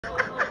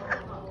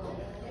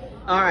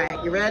All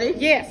right, you ready?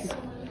 Yes.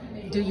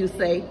 Do you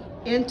say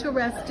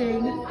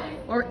interesting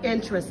or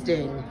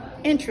interesting?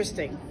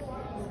 Interesting.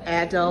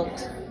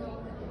 Adult,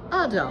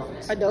 adult.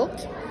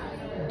 Adult.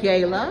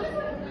 Gala,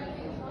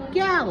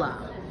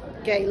 gala.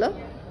 Gala.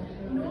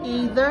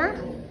 Either,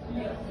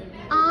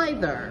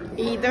 either.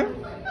 Either.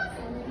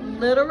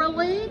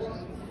 Literally,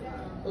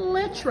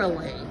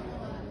 literally.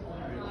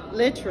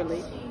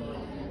 Literally.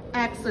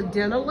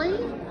 Accidentally,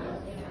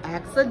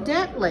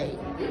 accidentally.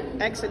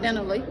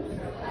 Accidentally.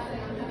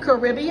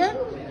 Caribbean,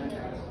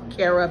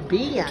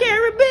 Caribbean.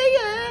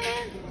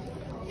 Caribbean.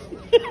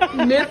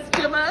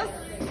 Mischievous,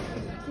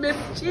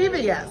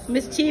 mischievous.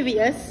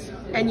 Mischievous.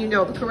 And you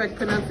know the correct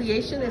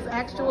pronunciation is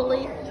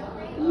actually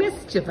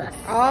mischievous.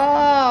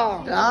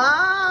 Oh,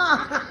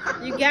 Ah!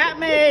 you got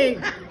me.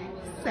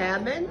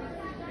 Salmon,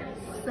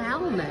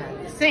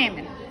 salmon.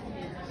 Salmon.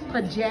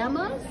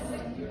 Pajamas,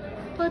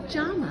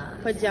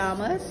 pajamas.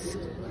 Pajamas.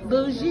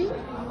 Bougie,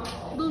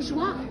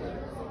 bourgeois.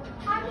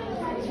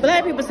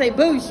 Black people say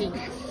bougie,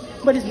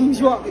 but it's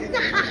bourgeois.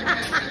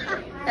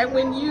 And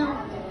when you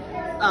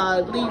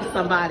leave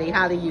somebody,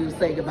 how do you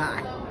say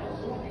goodbye?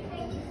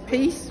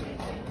 Peace.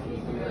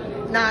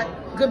 Not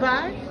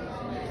goodbye?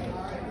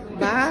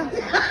 Bye.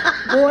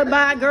 Boy,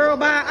 bye. Girl,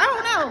 bye. I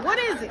don't know. What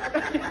is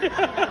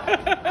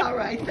it? All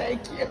right,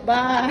 thank you.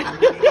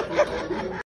 Bye.